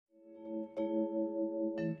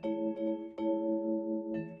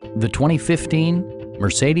The 2015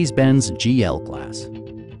 Mercedes-Benz GL-Class.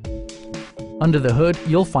 Under the hood,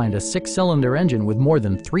 you'll find a 6-cylinder engine with more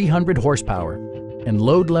than 300 horsepower, and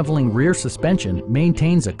load-leveling rear suspension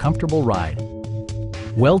maintains a comfortable ride.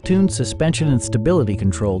 Well-tuned suspension and stability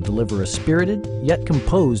control deliver a spirited yet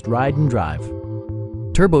composed ride and drive.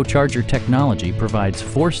 Turbocharger technology provides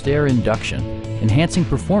forced air induction, enhancing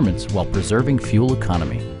performance while preserving fuel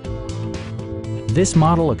economy. This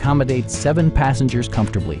model accommodates 7 passengers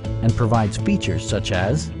comfortably and provides features such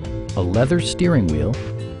as a leather steering wheel,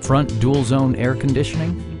 front dual-zone air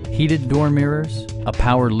conditioning, heated door mirrors, a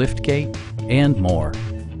power liftgate, and more.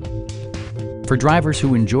 For drivers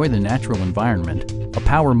who enjoy the natural environment, a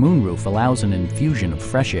power moonroof allows an infusion of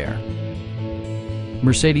fresh air.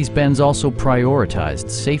 Mercedes-Benz also prioritized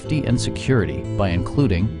safety and security by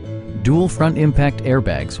including dual front impact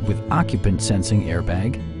airbags with occupant sensing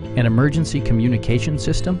airbag, an emergency communication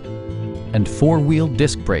system, and 4-wheel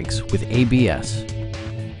disc brakes with ABS.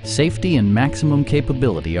 Safety and maximum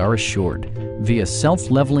capability are assured via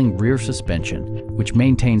self-leveling rear suspension, which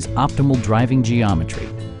maintains optimal driving geometry.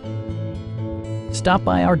 Stop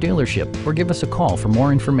by our dealership or give us a call for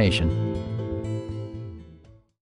more information.